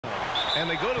And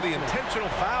they go to the intentional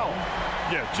foul.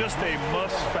 Yeah, just a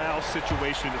must-foul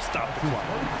situation to stop the clock.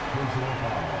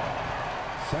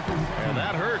 And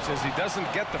that hurts as he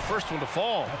doesn't get the first one to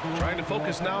fall. Trying to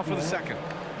focus now for the second.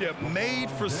 Yeah, made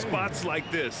for spots like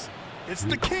this. It's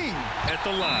the king at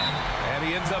the line. And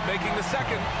he ends up making the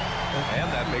second.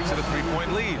 And that makes it a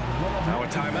 3-point lead. Now a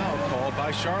timeout called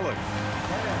by Charlotte.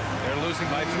 They're losing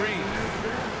by 3.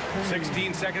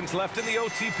 16 seconds left in the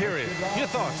OT period. Your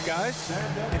thoughts, guys?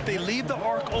 If they leave the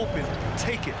arc open,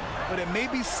 take it. But it may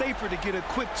be safer to get a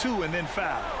quick 2 and then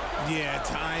foul. Yeah,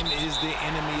 time is the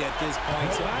enemy at this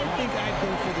point. So I think I'd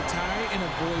go for the tie and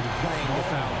avoid playing the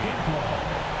foul game.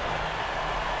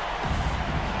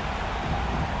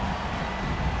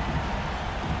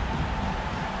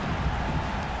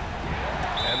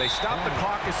 And they stop the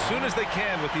clock as soon as they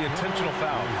can with the intentional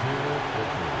foul.